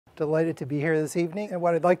delighted to be here this evening. And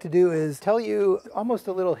what I'd like to do is tell you almost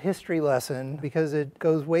a little history lesson, because it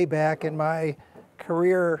goes way back in my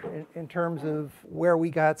career in terms of where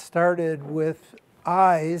we got started with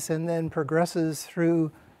eyes and then progresses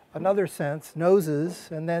through another sense, noses.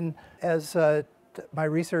 And then as my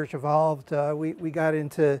research evolved, we got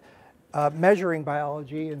into measuring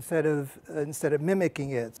biology instead of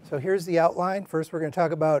mimicking it. So here's the outline. First, we're going to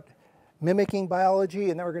talk about mimicking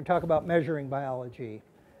biology, and then we're going to talk about measuring biology.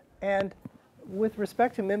 And with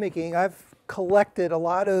respect to mimicking, I've collected a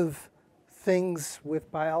lot of things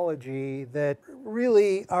with biology that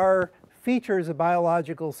really are features of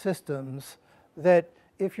biological systems that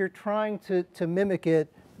if you're trying to mimic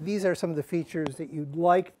it, these are some of the features that you'd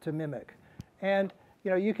like to mimic. And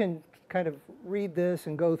you can kind of read this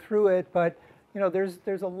and go through it, but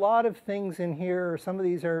there's a lot of things in here. Some of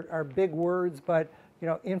these are big words, but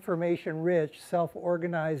information rich,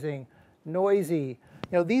 self-organizing, noisy.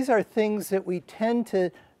 These are things that we tend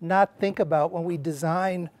to not think about when we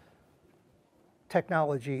design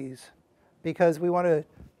technologies, because we want to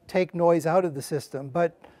take noise out of the system.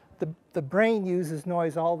 But the brain uses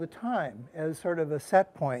noise all the time as sort of a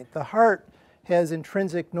set point. The heart has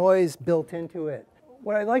intrinsic noise built into it.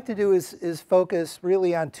 What I'd like to do is focus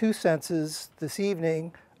really on two senses this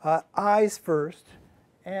evening, eyes first.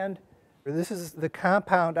 And this is the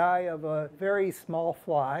compound eye of a very small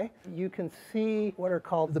fly. You can see what are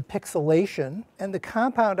called the pixelation. And the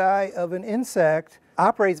compound eye of an insect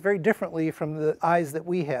operates very differently from the eyes that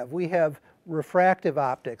we have. We have refractive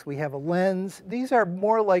optics. We have a lens. These are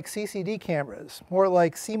more like CCD cameras, more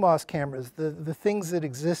like CMOS cameras, the things that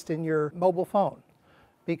exist in your mobile phone.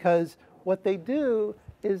 Because what they do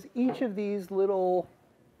is each of these little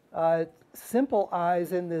simple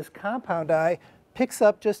eyes in this compound eye picks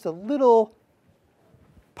up just a little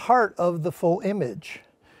part of the full image.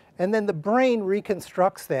 And then the brain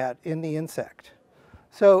reconstructs that in the insect.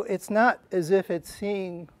 So it's not as if it's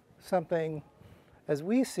seeing something as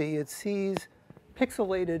we see, it sees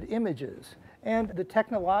pixelated images. And the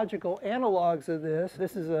technological analogs of this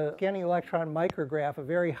is a scanning electron micrograph, a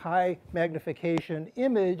very high magnification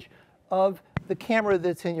image of the camera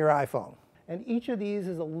that's in your iPhone. And each of these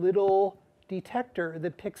is a little detector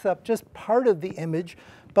that picks up just part of the image,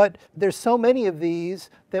 but there's so many of these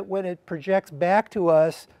that when it projects back to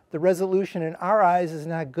us, the resolution in our eyes is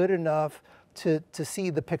not good enough to see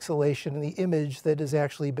the pixelation in the image that has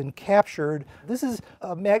actually been captured. This is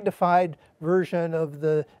a magnified version of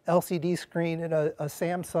the LCD screen in a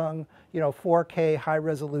Samsung 4K high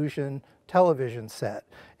resolution television set.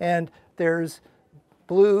 And there's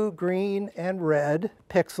blue, green, and red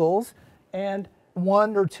pixels, and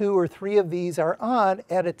one or two or three of these are on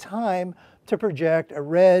at a time to project a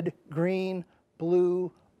red, green,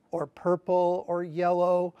 blue, or purple, or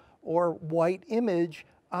yellow, or white image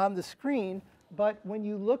on the screen. But when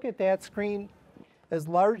you look at that screen, as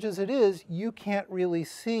large as it is, you can't really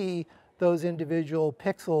see those individual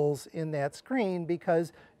pixels in that screen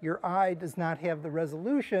because your eye does not have the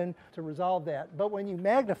resolution to resolve that. But when you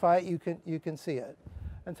magnify it, you can see it.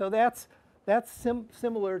 And so that's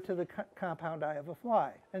similar to the compound eye of a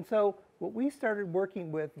fly. And so what we started working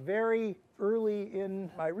with very early in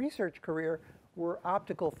my research career were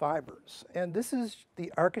optical fibers. And this is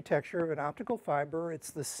the architecture of an optical fiber.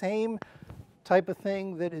 It's the same type of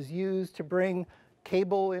thing that is used to bring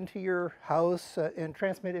cable into your house and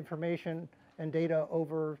transmit information and data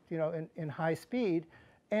over, in high speed.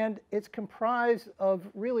 And it's comprised of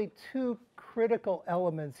really two critical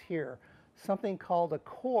elements here, something called a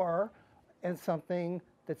core and something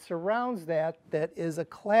that surrounds that is a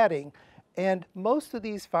cladding. And most of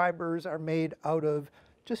these fibers are made out of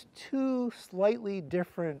just two slightly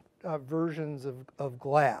different versions of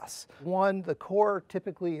glass. One, the core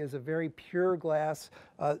typically is a very pure glass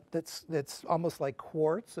that's almost like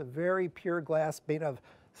quartz, a very pure glass made of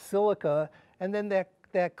silica. And then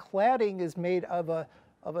that cladding is made of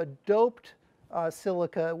a doped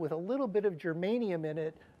silica with a little bit of germanium in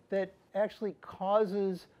it that actually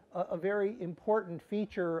causes a very important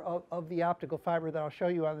feature of the optical fiber that I'll show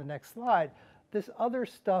you on the next slide. This other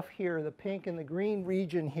stuff here, the pink and the green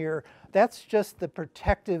region here, that's just the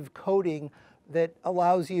protective coating that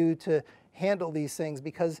allows you to handle these things,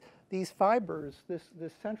 because these fibers, this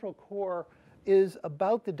central core, is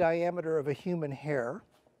about the diameter of a human hair,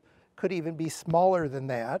 could even be smaller than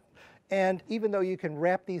that. And even though you can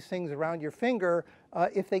wrap these things around your finger,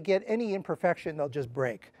 if they get any imperfection, they'll just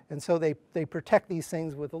break. And so they protect these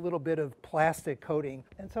things with a little bit of plastic coating.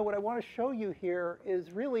 And so what I want to show you here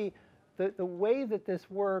is really the way that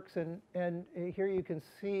this works. And here you can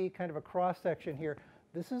see kind of a cross-section here.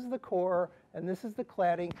 This is the core, and this is the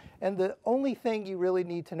cladding. And the only thing you really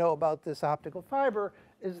need to know about this optical fiber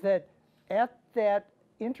is that at that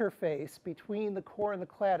interface between the core and the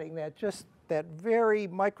cladding, that very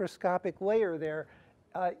microscopic layer there,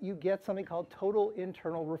 you get something called total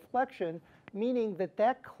internal reflection, meaning that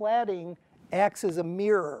that cladding acts as a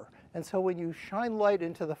mirror. And so when you shine light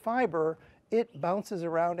into the fiber, it bounces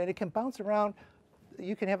around, and it can bounce around.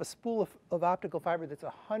 You can have a spool of optical fiber that's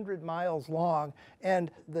 100 miles long,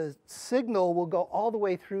 and the signal will go all the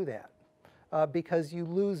way through that because you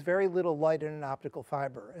lose very little light in an optical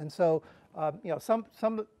fiber. And so some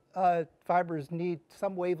fibers need,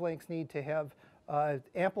 some wavelengths need to have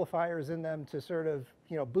amplifiers in them to sort of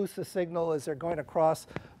boost the signal as they're going across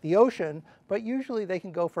the ocean, but usually they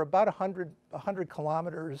can go for about 100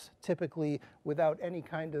 kilometers typically without any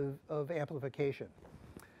kind of amplification.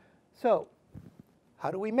 So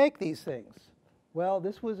how do we make these things? Well,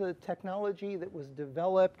 this was a technology that was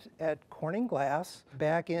developed at Corning Glass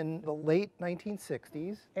back in the late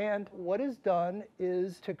 1960s. And what is done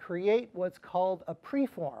is to create what's called a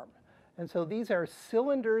preform. And so these are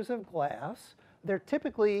cylinders of glass. They're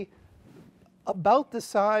typically about the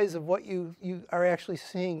size of what you are actually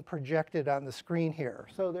seeing projected on the screen here.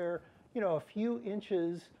 So they're a few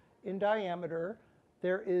inches in diameter.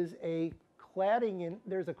 There is a cladding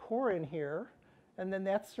there's a core in here. And then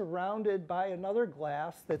that's surrounded by another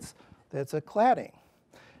glass that's a cladding.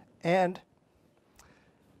 And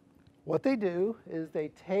what they do is they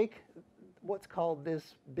take what's called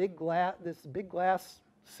this big glass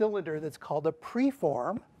cylinder that's called a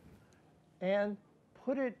preform and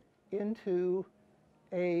put it into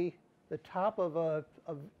the top of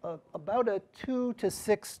about a 2 to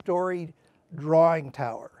 6 story drawing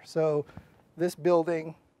tower. So this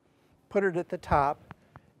building, put it at the top.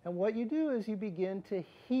 And what you do is you begin to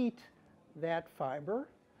heat that fiber,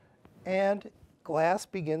 and glass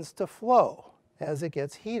begins to flow as it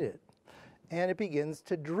gets heated. And it begins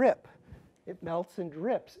to drip. It melts and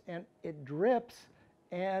drips, and it drips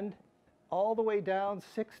and all the way down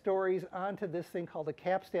 6 stories onto this thing called a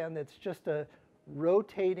capstan that's just a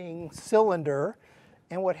rotating cylinder.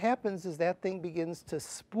 And what happens is that thing begins to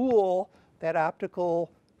spool that optical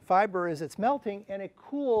fiber as it's melting, and it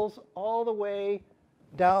cools all the way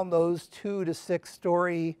down those 2 to 6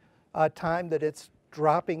 story time that it's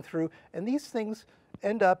dropping through. And these things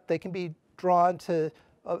they can be drawn to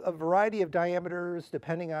a variety of diameters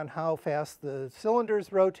depending on how fast the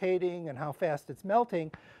cylinder's rotating and how fast it's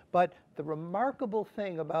melting. But the remarkable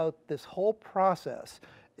thing about this whole process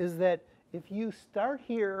is that if you start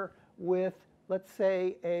here with, let's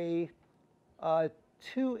say, a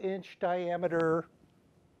 2-inch diameter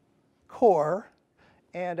core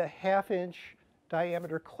and a 1/2-inch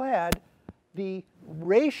diameter clad, the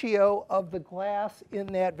ratio of the glass in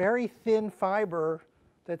that very thin fiber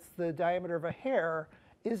that's the diameter of a hair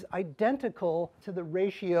is identical to the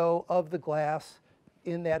ratio of the glass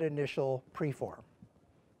in that initial preform.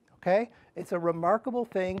 Okay? It's a remarkable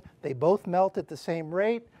thing. They both melt at the same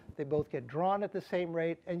rate. They both get drawn at the same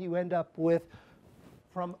rate, and you end up with,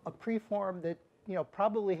 from a preform that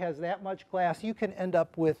probably has that much glass, you can end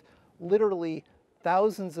up with literally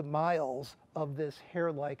thousands of miles of this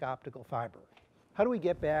hair-like optical fiber. How do we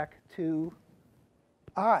get back to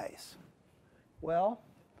eyes? Well,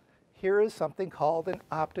 here is something called an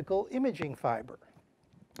optical imaging fiber.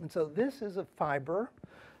 And so this is a fiber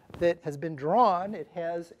that has been drawn. It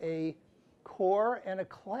has a core and a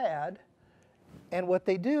clad. And what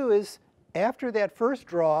they do is, after that first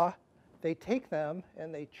draw, they take them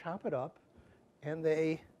and they chop it up and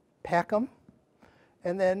they pack them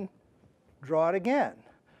and then draw it again.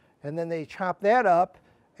 And then they chop that up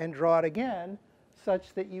and draw it again,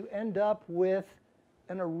 such that you end up with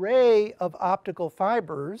an array of optical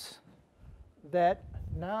fibers that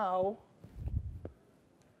now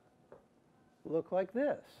look like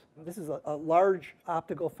this. This is a large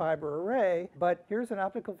optical fiber array, but here's an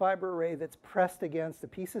optical fiber array that's pressed against a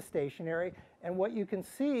piece of stationery. And what you can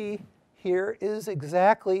see here is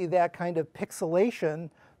exactly that kind of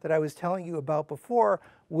pixelation that I was telling you about before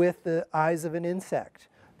with the eyes of an insect.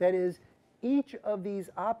 That is, each of these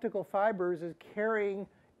optical fibers is carrying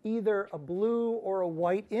either a blue or a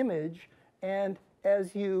white image, and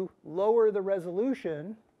as you lower the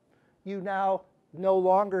resolution, you now no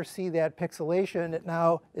longer see that pixelation. It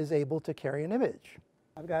now is able to carry an image.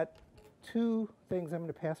 I've got 2 things I'm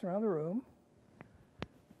going to pass around the room.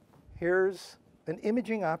 Here's an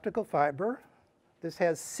imaging optical fiber. This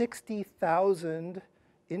has 60,000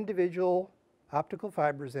 individual optical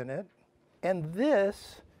fibers in it. And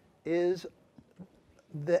this is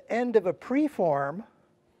the end of a preform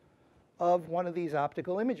of one of these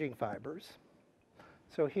optical imaging fibers.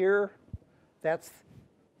 So here, that's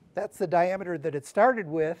the diameter that it started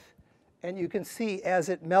with. And you can see as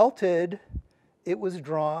it melted, it was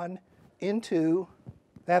drawn into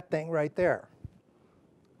that thing right there.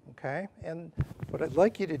 Okay? And what I'd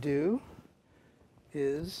like you to do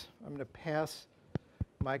is, I'm going to pass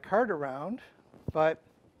my card around, but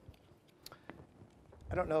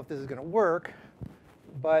I don't know if this is going to work,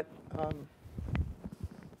 but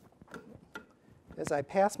as I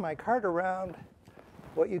pass my card around,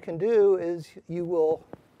 what you can do is you will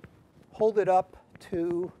hold it up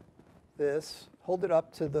to this, hold it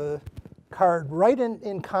up to the card right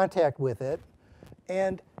in contact with it,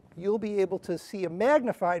 and you'll be able to see a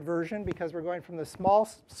magnified version, because we're going from the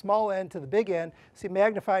small end to the big end, see a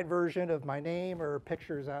magnified version of my name or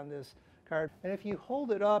pictures on this card. And if you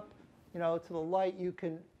hold it up, to the light, you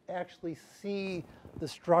can actually see the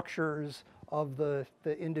structures of the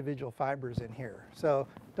individual fibers in here. So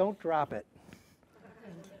don't drop it.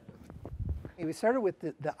 We started with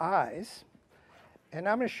the eyes, and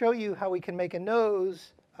I'm going to show you how we can make a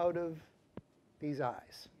nose out of these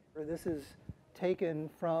eyes. This is taken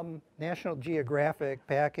from National Geographic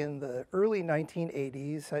back in the early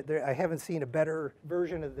 1980s. I haven't seen a better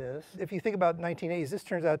version of this. If you think about 1980s, this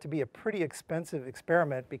turns out to be a pretty expensive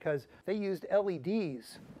experiment because they used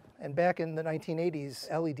LEDs. And back in the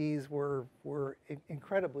 1980s, LEDs were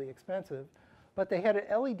incredibly expensive. But they had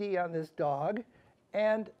an LED on this dog,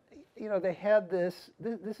 and they had this.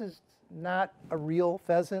 This is not a real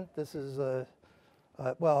pheasant. This is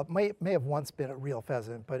well, it may have once been a real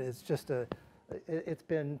pheasant, but it's just it's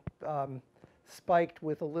been spiked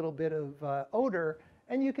with a little bit of odor,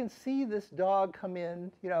 and you can see this dog come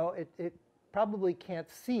in. It probably can't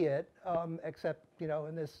see it except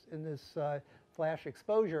in this flash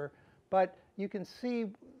exposure, but you can see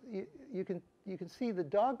you can see the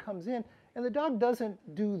dog comes in, and the dog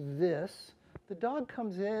doesn't do this. The dog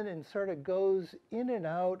comes in and sort of goes in and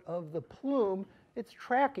out of the plume. It's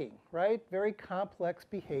tracking, right? Very complex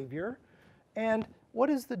behavior. And what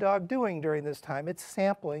is the dog doing during this time? It's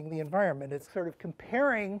sampling the environment. It's sort of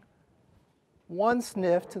comparing one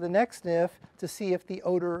sniff to the next sniff to see if the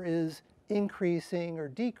odor is increasing or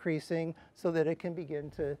decreasing so that it can begin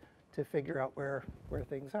to figure out where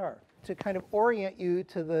things are. To kind of orient you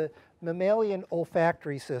to the mammalian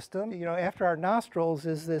olfactory system, after our nostrils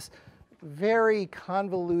is this very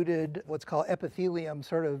convoluted, what's called epithelium,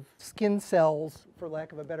 sort of skin cells, for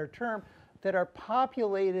lack of a better term, that are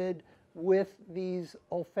populated with these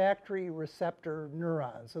olfactory receptor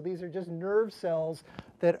neurons. So these are just nerve cells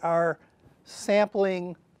that are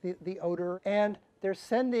sampling the odor, and they're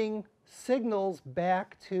sending signals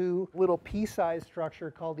back to a little pea-sized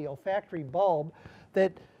structure called the olfactory bulb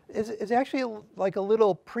that is actually like a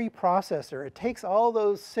little preprocessor. It takes all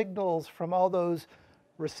those signals from all those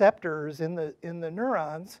receptors in the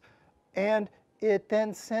neurons, and it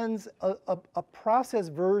then sends a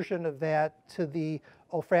processed version of that to the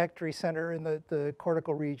olfactory center in the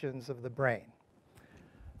cortical regions of the brain.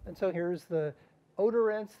 And so here's the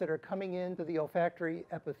odorants that are coming into the olfactory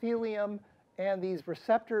epithelium, and these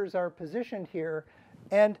receptors are positioned here.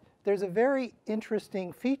 And there's a very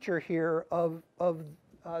interesting feature here of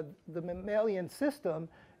the mammalian system,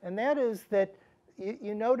 and that is that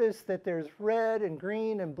you notice that there's red and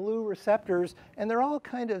green and blue receptors, and they're all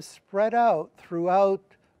kind of spread out throughout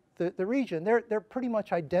the region. They're pretty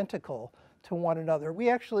much identical to one another. We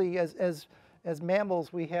actually, as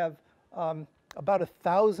mammals, we have about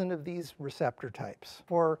 1,000 of these receptor types.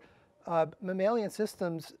 For mammalian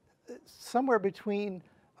systems, somewhere between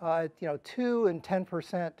 2 and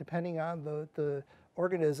 10%, depending on the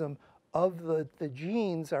organism, of the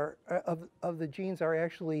genes are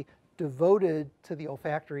actually devoted to the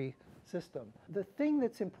olfactory system. The thing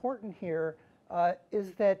that's important here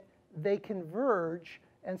is that they converge,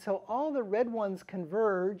 and so all the red ones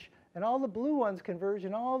converge, and all the blue ones converge,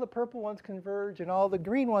 and all the purple ones converge, and all the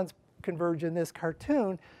green ones converge in this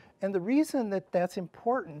cartoon. And the reason that that's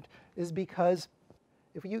important is because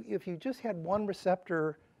if you just had one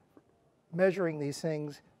receptor measuring these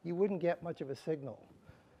things, you wouldn't get much of a signal.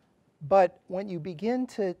 But when you begin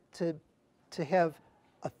to have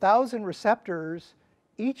 1,000 receptors,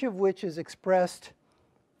 each of which is expressed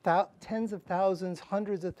tens of thousands,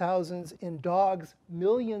 hundreds of thousands, in dogs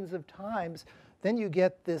millions of times, then you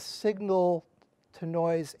get this signal to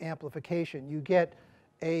noise amplification. You get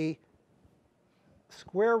a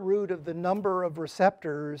square root of the number of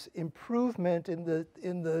receptors improvement in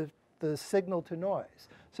the signal to noise.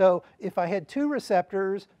 So if I had 2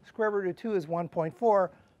 receptors, square root of 2 is 1.4.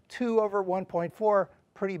 2 over 1.4,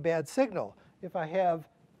 pretty bad signal. If I have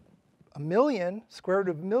 1 million, square root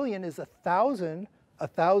of 1 million is 1,000.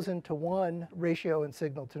 1,000 to 1 ratio in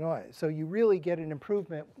signal to noise. So you really get an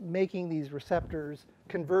improvement making these receptors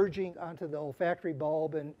converging onto the olfactory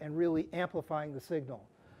bulb and really amplifying the signal.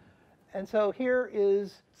 And so here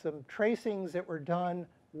is some tracings that were done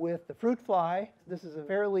with the fruit fly. This is a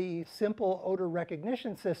fairly simple odor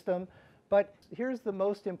recognition system, but here's the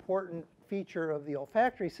most important feature of the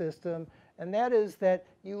olfactory system, and that is that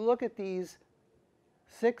you look at these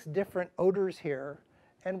 6 different odors here,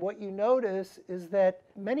 and what you notice is that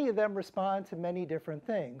many of them respond to many different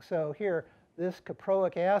things. So here, this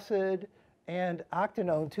caproic acid and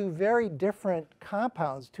octanone, 2 very different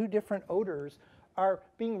compounds, 2 different odors, are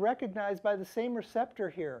being recognized by the same receptor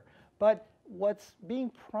here. But what's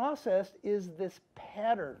being processed is this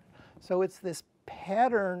pattern. So it's this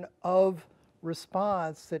pattern of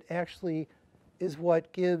response that actually is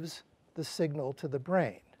what gives the signal to the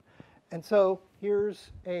brain. And so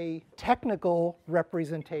here's a technical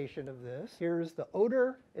representation of this. Here's the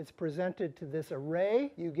odor. It's presented to this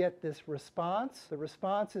array. You get this response. The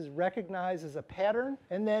response is recognized as a pattern.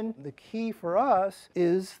 And then the key for us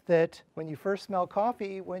is that when you first smell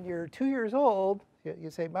coffee, when you're 2 years old, you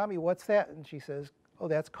say, "Mommy, what's that?" And she says, "Oh,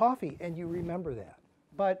 that's coffee." And you remember that.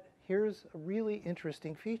 But here's a really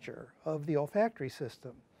interesting feature of the olfactory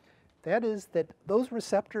system. That is that those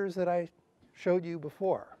receptors that I showed you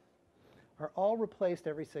before are all replaced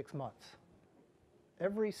every 6 months.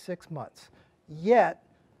 Every 6 months. Yet,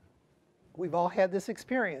 we've all had this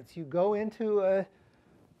experience. You go into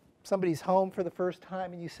somebody's home for the first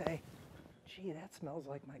time and you say, "Gee, that smells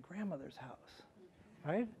like my grandmother's house."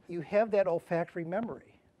 Right? You have that olfactory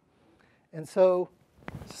memory. And so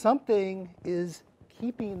something is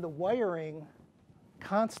keeping the wiring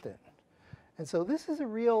constant. And so this is a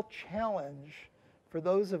real challenge for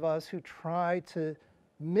those of us who try to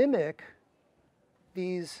mimic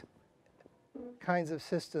these kinds of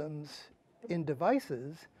systems in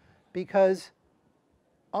devices, because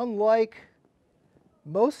unlike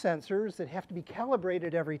most sensors that have to be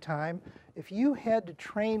calibrated every time, if you had to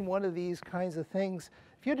train one of these kinds of things,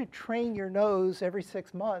 if you had to train your nose every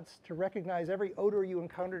 6 months to recognize every odor you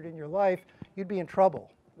encountered in your life, you'd be in trouble.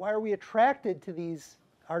 Why are we attracted to these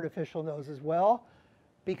artificial noses? Well,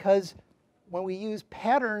 because when we use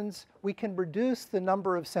patterns, we can reduce the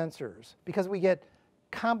number of sensors because we get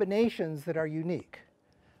combinations that are unique.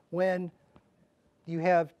 When you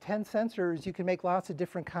have 10 sensors, you can make lots of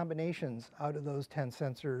different combinations out of those 10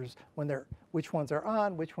 sensors, which ones are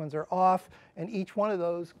on, which ones are off, and each one of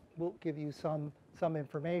those will give you some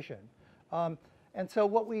information. And so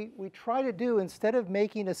what we try to do, instead of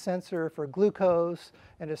making a sensor for glucose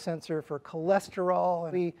and a sensor for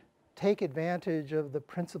cholesterol, we take advantage of the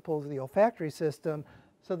principles of the olfactory system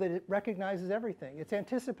so that it recognizes everything. It's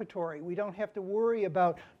anticipatory. We don't have to worry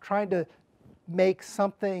about trying to make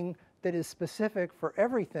something that is specific for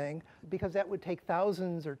everything, because that would take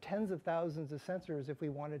thousands or tens of thousands of sensors if we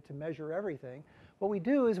wanted to measure everything. What we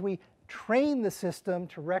do is we train the system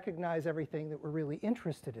to recognize everything that we're really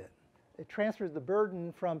interested in. It transfers the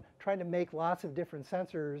burden from trying to make lots of different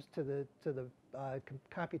sensors to the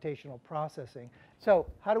computational processing. So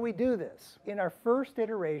how do we do this? In our first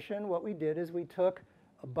iteration, what we did is we took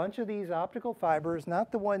a bunch of these optical fibers,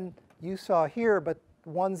 not the one you saw here, but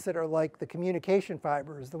ones that are like the communication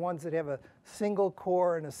fibers, the ones that have a single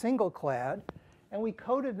core and a single clad, and we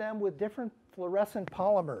coated them with different fluorescent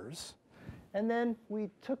polymers. And then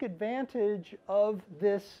we took advantage of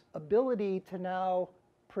this ability to now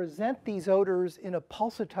present these odors in a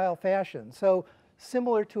pulsatile fashion. So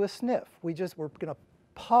similar to a sniff, we're going to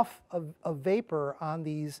puff a vapor on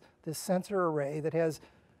this sensor array that has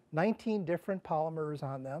 19 different polymers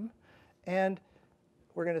on them, and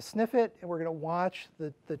we're going to sniff it, and we're going to watch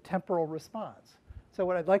the temporal response. So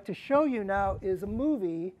what I'd like to show you now is a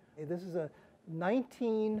movie. This is a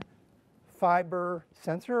 19 fiber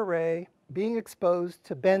sensor array being exposed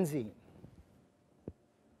to benzene.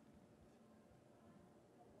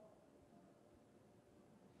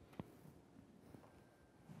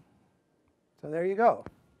 So there you go.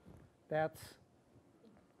 Play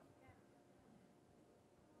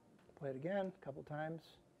it again a couple times.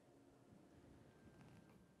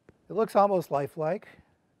 It looks almost lifelike.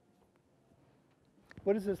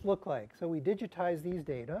 What does this look like? So we digitize these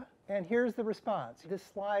data, and here's the response. This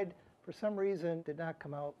slide, for some reason, did not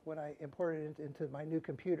come out when I imported it into my new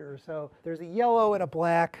computer. So there's a yellow and a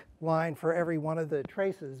black line for every one of the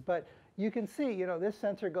traces. But you can see, this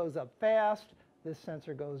sensor goes up fast, this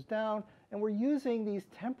sensor goes down, and we're using these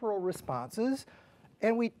temporal responses,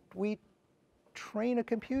 and we train a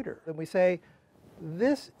computer. And we say,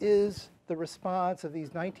 this is the response of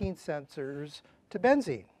these 19 sensors to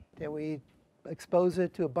benzene. And we expose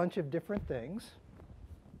it to a bunch of different things.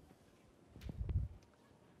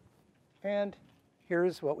 And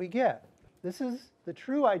here's what we get. This is the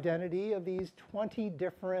true identity of these 20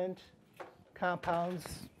 different compounds,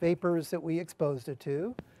 vapors that we exposed it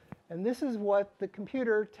to. And this is what the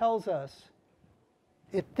computer tells us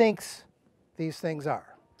it thinks these things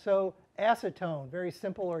are. So acetone, very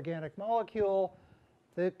simple organic molecule.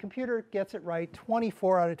 The computer gets it right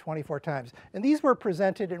 24 out of 24 times. And these were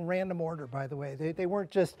presented in random order, by the way. They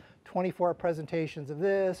weren't just 24 presentations of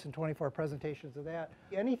this and 24 presentations of that.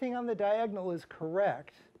 Anything on the diagonal is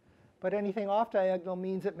correct, but anything off diagonal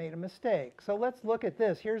means it made a mistake. So let's look at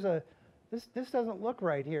this. This doesn't look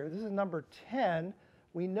right here. This is number 10.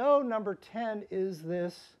 We know number 10 is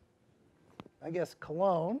this, I guess,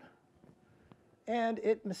 cologne. And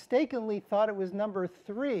it mistakenly thought it was number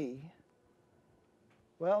 3.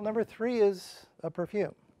 Well, number 3 is a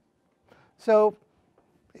perfume. So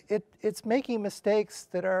it's making mistakes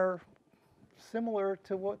that are similar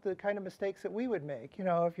to what the kind of mistakes that we would make. You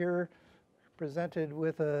know, if you're presented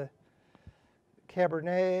with a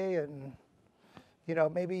Cabernet and, you know,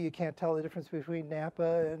 maybe you can't tell the difference between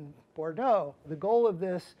Napa and Bordeaux. The goal of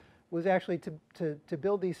this was actually to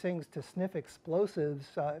build these things to sniff explosives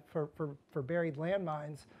for buried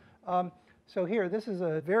landmines. So here, this is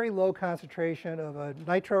a very low concentration of a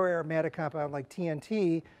nitroaromatic compound like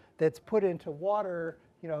TNT that's put into water,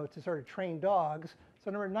 you know, to sort of train dogs.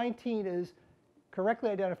 So number 19 is correctly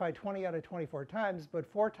identified 20 out of 24 times, but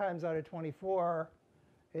 4 times out of 24,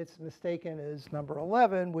 it's mistaken as number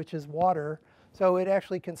 11, which is water. So it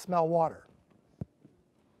actually can smell water,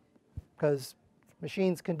 because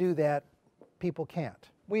machines can do that, people can't.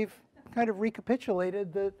 We've kind of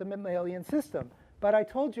recapitulated the mammalian system. But I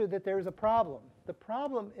told you that there's a problem. The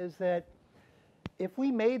problem is that if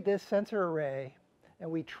we made this sensor array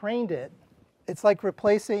and we trained it, it's like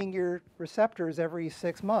replacing your receptors every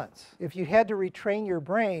 6 months. If you had to retrain your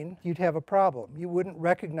brain, you'd have a problem. You wouldn't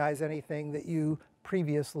recognize anything that you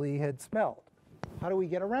previously had smelled. How do we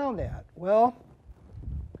get around that? Well,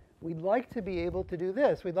 we'd like to be able to do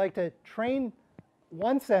this. We'd like to train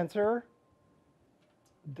one sensor,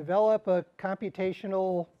 develop a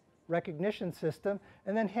computational recognition system,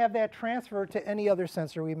 and then have that transfer to any other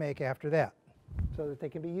sensor we make after that, so that they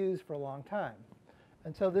can be used for a long time.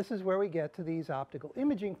 And so this is where we get to these optical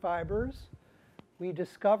imaging fibers. We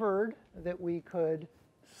discovered that we could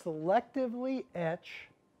selectively etch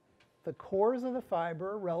the cores of the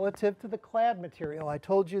fiber relative to the clad material. I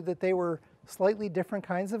told you that they were slightly different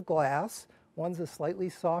kinds of glass. One's a slightly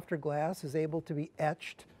softer glass, is able to be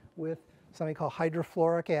etched with something called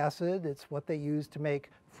hydrofluoric acid. It's what they use to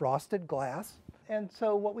make frosted glass. And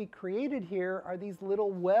so what we created here are these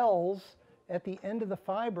little wells at the end of the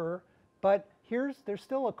fiber, but there's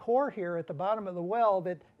still a core here at the bottom of the well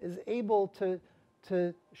that is able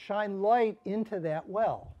to shine light into that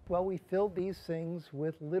well. Well, we filled these things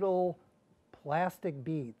with little plastic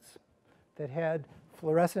beads that had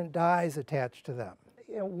fluorescent dyes attached to them.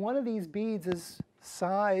 You know, one of these beads is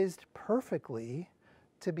sized perfectly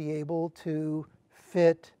to be able to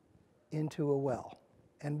fit into a well.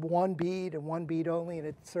 And one bead only, and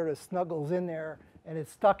it sort of snuggles in there, and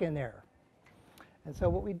it's stuck in there. And so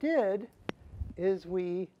what we did is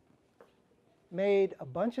we made a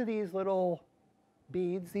bunch of these little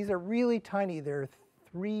beads. These are really tiny. They're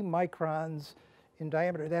 3 microns in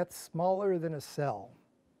diameter. That's smaller than a cell,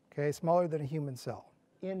 okay, smaller than a human cell.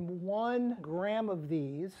 In 1 gram of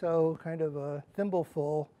these, so kind of a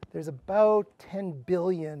thimbleful, there's about 10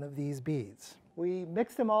 billion of these beads. We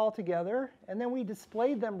mixed them all together, and then we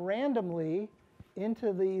displayed them randomly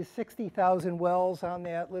into the 60,000 wells on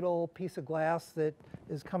that little piece of glass that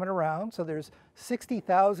is coming around. So there's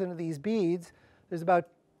 60,000 of these beads. There's about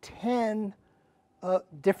 10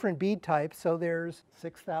 different bead types, so there's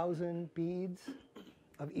 6,000 beads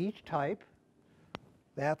of each type.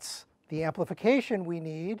 That's the amplification we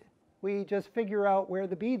need. We just figure out where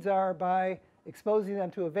the beads are by exposing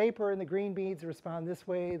them to a vapor, and the green beads respond this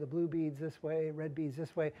way, the blue beads this way, red beads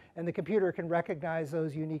this way, and the computer can recognize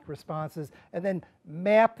those unique responses and then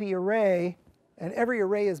map the array. And every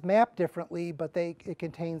array is mapped differently, but it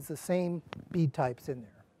contains the same bead types in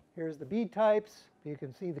there. Here's the bead types. You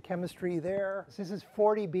can see the chemistry there. This is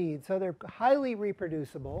 40 beads, so they're highly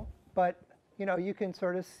reproducible, but you know, you can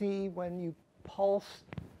sort of see when you pulse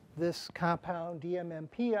this compound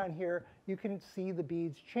DMMP on here, you can see the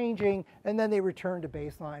beads changing, and then they return to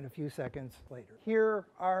baseline a few seconds later. Here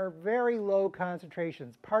are very low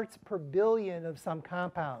concentrations, parts per billion of some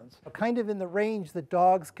compounds, kind of in the range that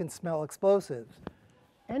dogs can smell explosives.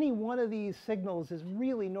 Any one of these signals is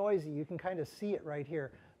really noisy. You can kind of see it right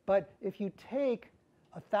here. But if you take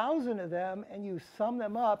 1,000 of them and you sum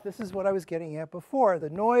them up, this is what I was getting at before. The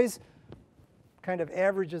noise kind of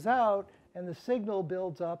averages out, and the signal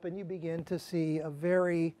builds up, and you begin to see a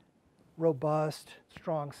very robust,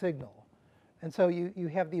 strong signal. And so you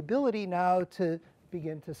have the ability now to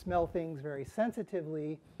begin to smell things very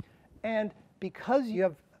sensitively. And because you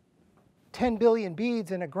have 10 billion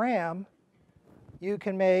beads in a gram, you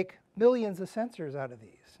can make millions of sensors out of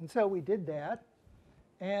these. And so we did that.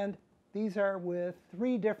 And these are with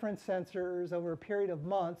 3 different sensors over a period of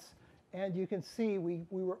months. And you can see we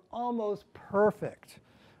were almost perfect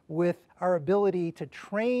with our ability to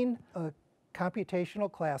train a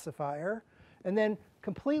computational classifier and then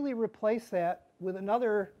completely replace that with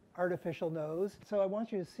another artificial nose. So I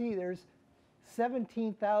want you to see there's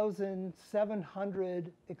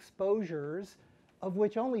 17,700 exposures, of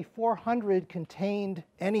which only 400 contained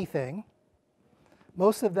anything.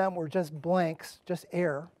 Most of them were just blanks, just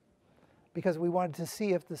air, because we wanted to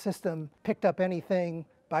see if the system picked up anything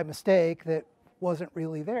by mistake that wasn't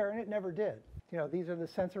really there, and it never did. You know, these are the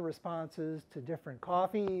sensor responses to different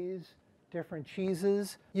coffees, different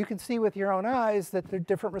cheeses. You can see with your own eyes that they're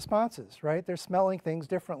different responses, right? They're smelling things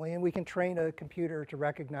differently, and we can train a computer to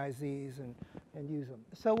recognize these and use them.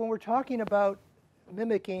 So when we're talking about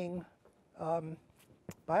mimicking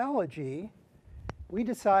biology, we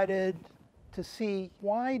decided to see,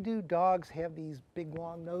 why do dogs have these big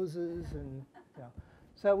long noses? And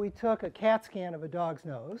so we took a CAT scan of a dog's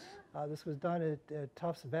nose. This was done at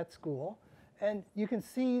Tufts Vet School. And you can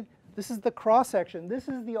see this is the cross section. This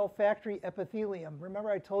is the olfactory epithelium.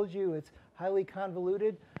 Remember I told you it's highly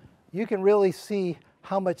convoluted? You can really see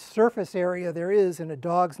how much surface area there is in a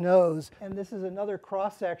dog's nose. And this is another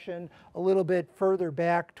cross section a little bit further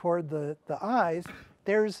back toward the eyes.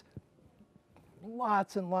 There's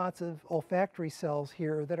lots and lots of olfactory cells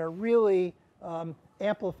here that are really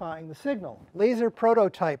amplifying the signal. Laser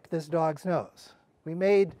prototyped this dog's nose. We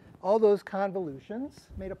made all those convolutions,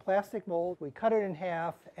 made a plastic mold. We cut it in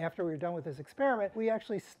half. After we were done with this experiment, we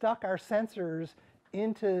actually stuck our sensors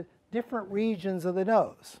into different regions of the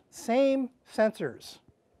nose. Same sensors,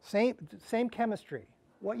 same chemistry.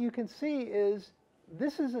 What you can see is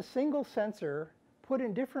this is a single sensor put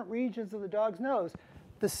in different regions of the dog's nose.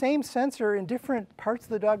 The same sensor in different parts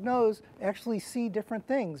of the dog's nose actually see different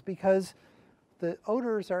things because the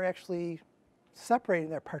odors are actually separating,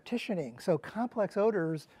 they're partitioning. So complex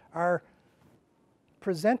odors are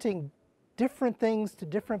presenting different things to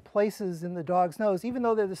different places in the dog's nose, even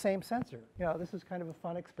though they're the same sensor. You know, this is kind of a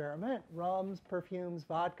fun experiment. Rums, perfumes,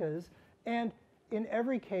 vodkas. And in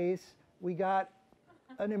every case, we got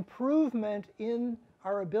an improvement in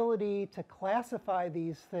our ability to classify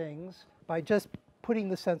these things by just putting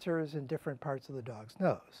the sensors in different parts of the dog's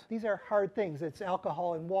nose. These are hard things. It's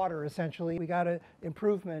alcohol and water, essentially. We got an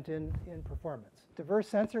improvement in performance. Diverse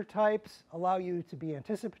sensor types allow you to be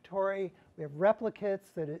anticipatory. We have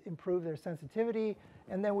replicates that improve their sensitivity.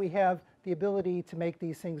 And then we have the ability to make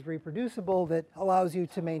these things reproducible that allows you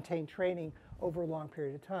to maintain training over a long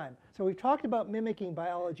period of time. So we've talked about mimicking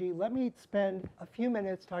biology. Let me spend a few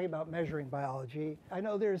minutes talking about measuring biology. I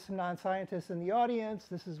know there's some non-scientists in the audience.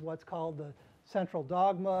 This is what's called the central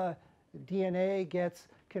dogma. DNA gets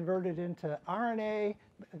converted into RNA,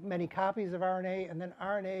 many copies of RNA, and then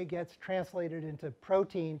RNA gets translated into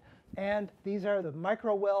protein. And these are the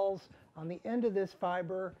microwells on the end of this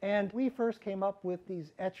fiber. And we first came up with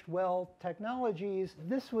these etched well technologies.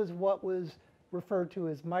 This was what was referred to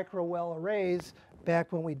as microwell arrays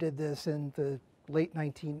back when we did this in the late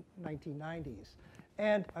 1990s.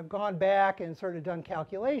 And I've gone back and sort of done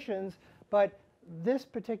calculations, but this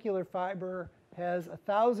particular fiber has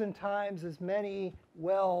 1,000 times as many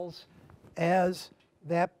wells as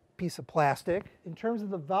that piece of plastic. In terms of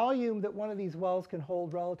the volume that one of these wells can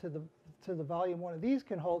hold relative to the volume one of these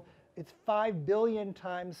can hold, it's 5 billion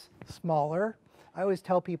times smaller. I always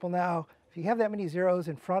tell people now, if you have that many zeros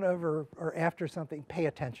in front of or after something, pay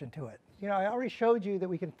attention to it. You know, I already showed you that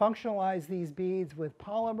we can functionalize these beads with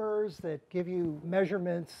polymers that give you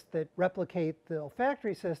measurements that replicate the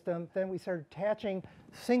olfactory system. Then we started attaching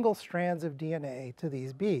single strands of DNA to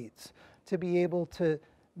these beads to be able to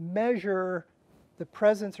measure the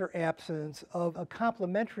presence or absence of a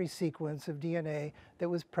complementary sequence of DNA that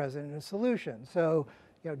was present in a solution. So,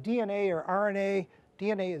 you know, DNA or RNA,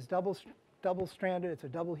 DNA is double-stranded, it's a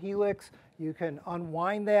double helix. You can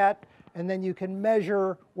unwind that, and then you can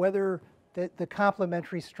measure whether the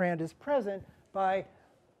complementary strand is present by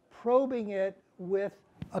probing it with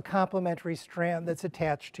a complementary strand that's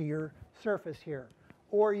attached to your surface here.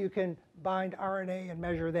 Or you can bind RNA and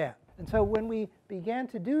measure that. And so when we began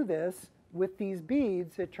to do this with these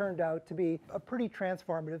beads, it turned out to be a pretty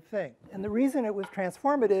transformative thing. And the reason it was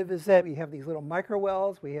transformative is that we have these little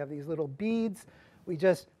microwells, we have these little beads, we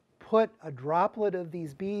just put a droplet of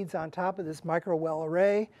these beads on top of this microwell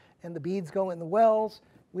array, and the beads go in the wells.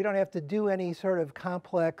 We don't have to do any sort of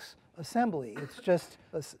complex assembly. It's just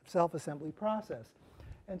a self-assembly process.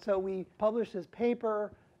 And so we published this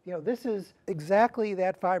paper. This is exactly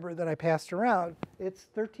that fiber that I passed around. It's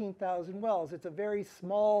 13,000 wells. It's a very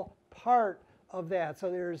small part of that. So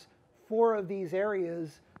there's 4 of these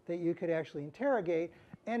areas that you could actually interrogate.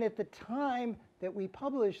 And at the time that we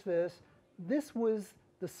published this, this was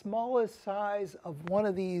the smallest size of one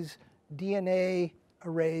of these DNA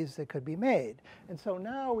arrays that could be made. And so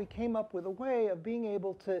now we came up with a way of being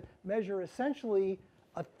able to measure essentially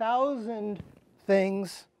 1,000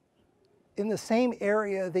 things in the same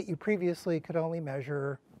area that you previously could only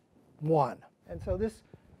measure 1. And so this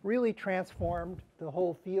really transformed the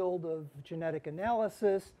whole field of genetic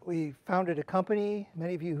analysis. We founded a company.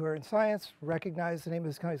 Many of you who are in science recognize the name of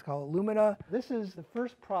this company. It's called Illumina. This is the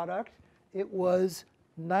first product. It was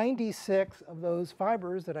 96 of those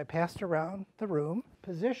fibers that I passed around the room,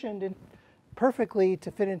 positioned in perfectly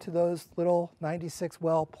to fit into those little 96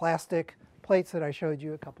 well plastic plates that I showed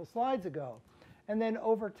you a couple slides ago. And then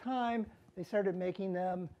over time, they started making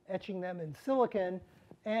them, etching them in silicon.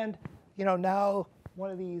 And now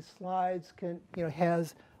one of these slides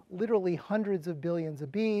has literally hundreds of billions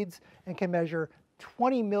of beads and can measure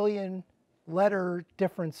 20 million letter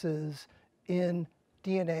differences in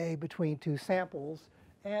DNA between 2 samples.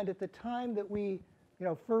 And at the time that we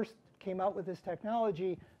first came out with this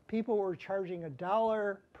technology, people were charging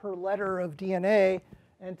 $1 per letter of DNA.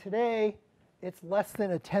 And today, it's less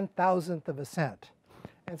than a 10,000th of a cent.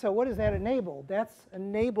 And so what does that enable? That's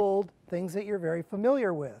enabled things that you're very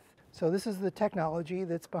familiar with. So this is the technology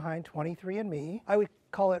that's behind 23andMe. I would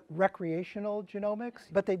call it recreational genomics,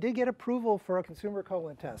 but they did get approval for a consumer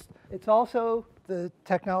colon test. It's also the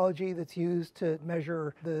technology that's used to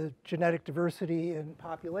measure the genetic diversity in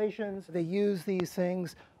populations. They use these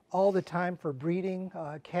things all the time for breeding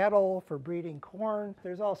cattle, for breeding corn.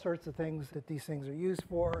 There's all sorts of things that these things are used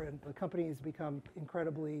for, and the company has become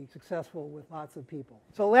incredibly successful with lots of people.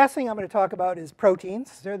 So the last thing I'm going to talk about is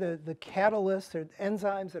proteins. They're the catalysts, they're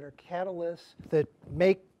enzymes that are catalysts that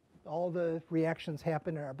make all the reactions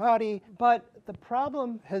happen in our body. But the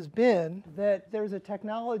problem has been that there's a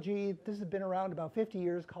technology, this has been around about 50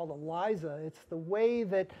 years, called ELISA. It's the way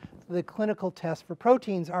that the clinical tests for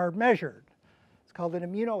proteins are measured. It's called an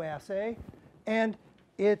immunoassay, and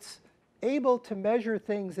it's able to measure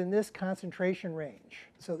things in this concentration range.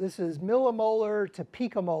 So this is millimolar to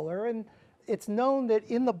picomolar, and it's known that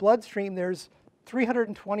in the bloodstream there's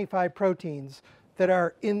 325 proteins that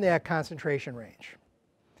are in that concentration range.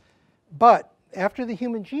 But after the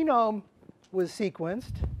human genome was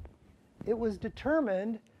sequenced, it was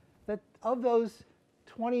determined that of those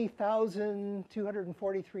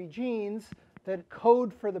 20,243 genes that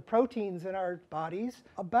code for the proteins in our bodies,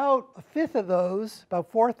 about a fifth of those,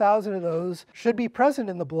 about 4,000 of those, should be present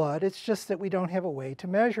in the blood. It's just that we don't have a way to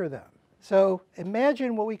measure them. So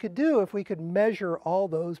imagine what we could do if we could measure all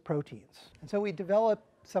those proteins. And so we developed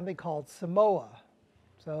something called Simoa.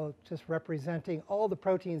 So just representing all the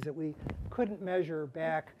proteins that we couldn't measure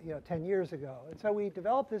back 10 years ago. And so we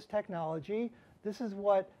developed this technology. This is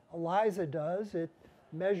what ELISA does. It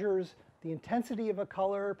measures the intensity of a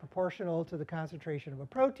color proportional to the concentration of a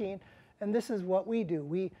protein. And this is what we do.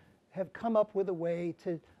 We have come up with a way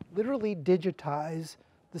to literally digitize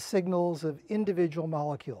the signals of individual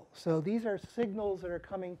molecules. So these are signals that are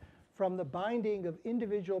coming from the binding of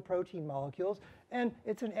individual protein molecules, and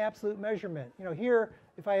it's an absolute measurement. Here,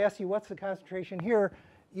 if I ask you what's the concentration here,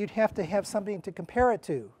 you'd have to have something to compare it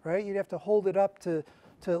to, right? You'd have to hold it up to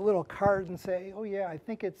a little card and say, oh yeah, I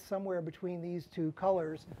think it's somewhere between these 2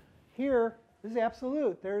 colors. Here, this is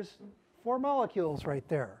absolute. There's 4 molecules right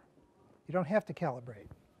there. You don't have to calibrate.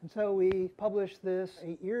 And so we published this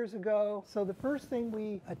 8 years ago. So the first thing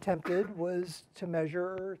we attempted was to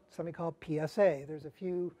measure something called PSA. There's a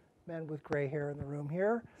few men with gray hair in the room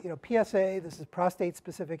here. PSA, this is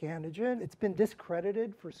prostate-specific antigen. It's been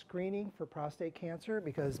discredited for screening for prostate cancer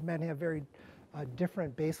because men have very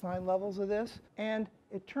different baseline levels of this. And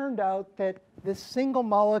it turned out that this single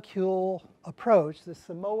molecule approach, the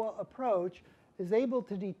Simoa approach, is able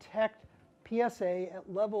to detect PSA at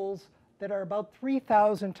levels that are about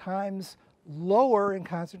 3,000 times lower in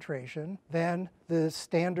concentration than the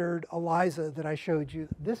standard ELISA that I showed you.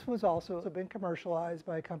 This was also been commercialized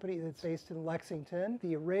by a company that's based in Lexington.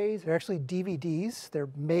 The arrays are actually DVDs. They're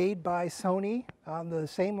made by Sony on the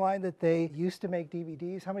same line that they used to make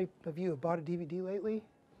DVDs. How many of you have bought a DVD lately?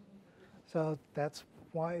 So that's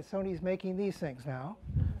why Sony's making these things now.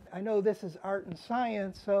 I know this is art and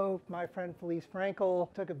science, so my friend Felice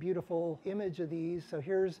Frankel took a beautiful image of these. So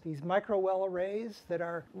here's these microwell arrays that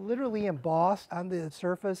are literally embossed on the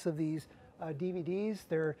surface of these DVDs.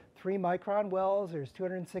 They're 3-micron wells. There's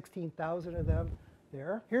 216,000 of them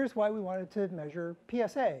there. Here's why we wanted to measure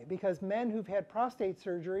PSA, because men who've had prostate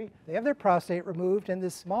surgery, they have their prostate removed, and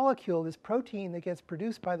this molecule, this protein that gets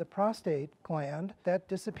produced by the prostate gland, that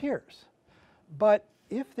disappears. But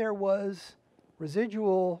if there was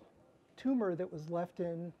residual tumor that was left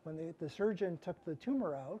in when the surgeon took the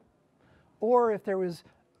tumor out, or if there was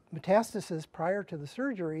metastasis prior to the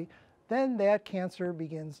surgery, then that cancer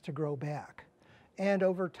begins to grow back. And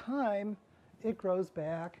over time, it grows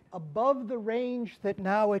back above the range that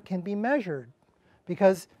now it can be measured.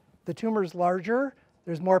 Because the tumor's larger,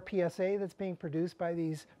 there's more PSA that's being produced by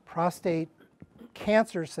these prostate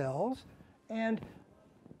cancer cells, and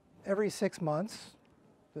every 6 months,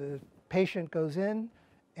 the patient goes in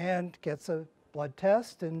and gets a blood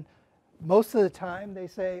test, and most of the time they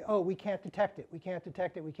say, oh, we can't detect it, we can't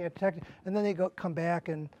detect it, we can't detect it. And then they come back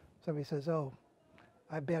and somebody says, oh,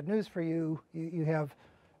 I have bad news for you, you have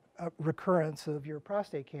a recurrence of your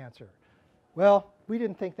prostate cancer. Well, we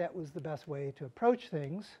didn't think that was the best way to approach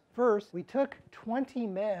things. First, we took 20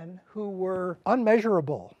 men who were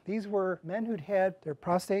unmeasurable. These were men who'd had their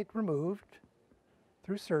prostate removed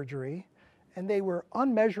through surgery, and they were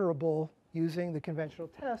unmeasurable using the conventional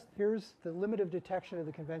test. Here's the limit of detection of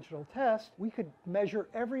the conventional test. We could measure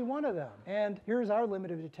every one of them. And here's our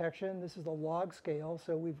limit of detection. This is the log scale,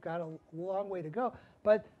 so we've got a long way to go.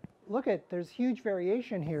 But look there's huge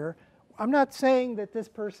variation here. I'm not saying that this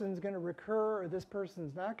person's going to recur or this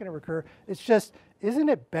person's not going to recur. It's just, isn't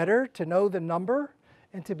it better to know the number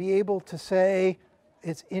and to be able to say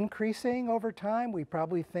it's increasing over time? We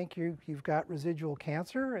probably think you've got residual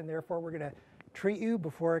cancer, and therefore we're going to treat you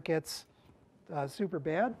before it gets super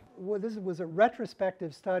bad. Well, this was a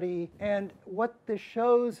retrospective study, and what this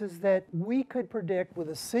shows is that we could predict with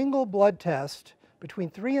a single blood test between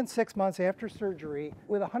 3 and 6 months after surgery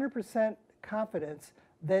with 100% confidence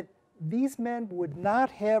that these men would not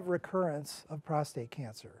have recurrence of prostate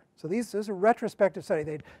cancer. So this is a retrospective study.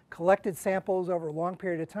 They'd collected samples over a long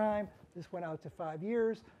period of time. This went out to 5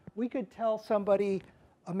 years. We could tell somebody,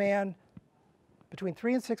 a man, between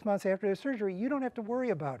 3 and 6 months after their surgery, you don't have to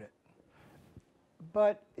worry about it.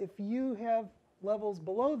 But if you have levels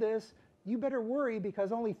below this, you better worry,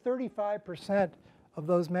 because only 35% of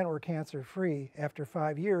those men were cancer-free after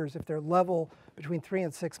 5 years if their level between 3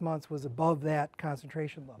 and 6 months was above that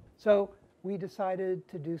concentration level. So we decided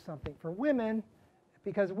to do something for women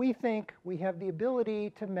because we think we have the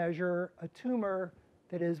ability to measure a tumor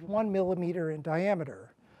that is 1 millimeter in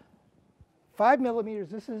diameter. 5 millimeters,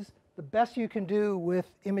 this is the best you can do with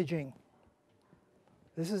imaging.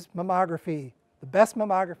 This is mammography. The best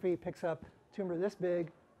mammography picks up a tumor this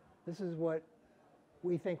big. This is what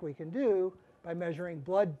we think we can do by measuring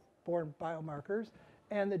blood-borne biomarkers.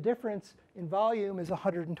 And the difference in volume is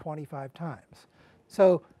 125 times.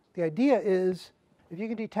 So the idea is, if you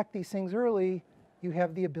can detect these things early, you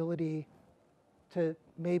have the ability to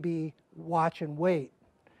maybe watch and wait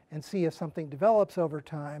and see if something develops over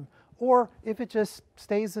time. Or if it just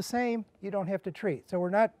stays the same, you don't have to treat. So we're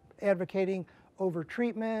not advocating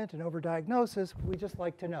over-treatment and over-diagnosis. We just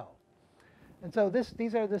like to know. And so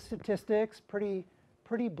these are the statistics, pretty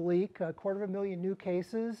bleak. 250,000 new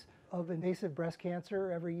cases of invasive breast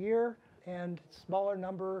cancer every year, and smaller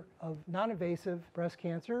number of non-invasive breast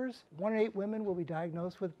cancers. 1 in 8 women will be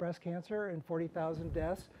diagnosed with breast cancer and 40,000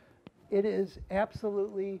 deaths. It is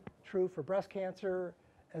absolutely true for breast cancer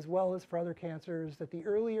as well as for other cancers that the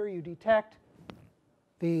earlier you detect,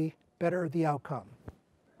 the better the outcome.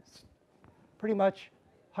 It's pretty much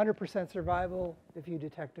 100% survival if you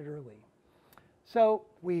detect it early. So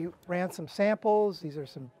we ran some samples. These are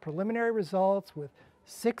some preliminary results with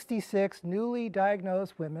 66 newly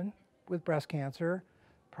diagnosed women with breast cancer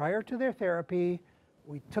prior to their therapy.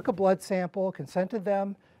 We took a blood sample, consented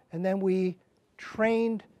them, and then we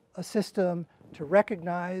trained a system to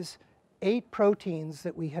recognize 8 proteins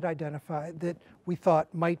that we had identified that we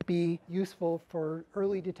thought might be useful for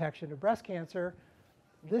early detection of breast cancer.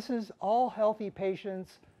 This is all healthy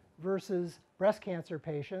patients versus breast cancer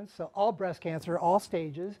patients, so all breast cancer, all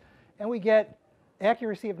stages, and we get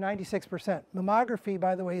accuracy of 96%. Mammography,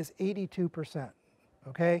 by the way, is 82%,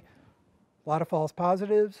 okay? A lot of false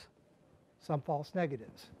positives, some false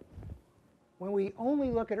negatives. When we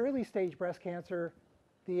only look at early stage breast cancer,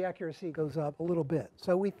 the accuracy goes up a little bit.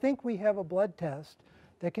 So we think we have a blood test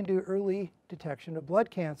that can do early detection of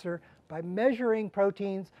blood cancer by measuring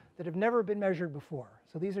proteins that have never been measured before.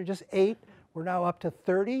 So these are just 8. We're now up to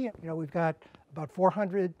 30. You know, we've got about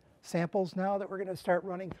 400 samples now that we're going to start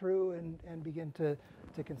running through and begin to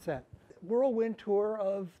consent. Whirlwind tour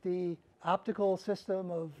of the optical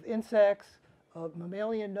system of insects, of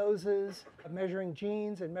mammalian noses, of measuring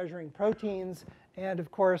genes and measuring proteins. And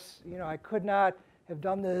of course, I could not have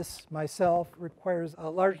done this myself. It requires a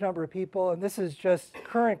large number of people. And this is just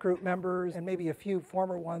current group members and maybe a few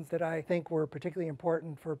former ones that I think were particularly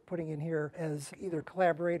important for putting in here as either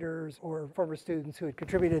collaborators or former students who had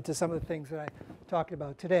contributed to some of the things that I talked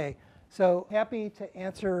about today. So happy to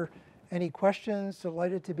answer any questions,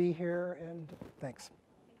 delighted to be here, and thanks.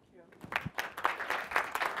 Thank you.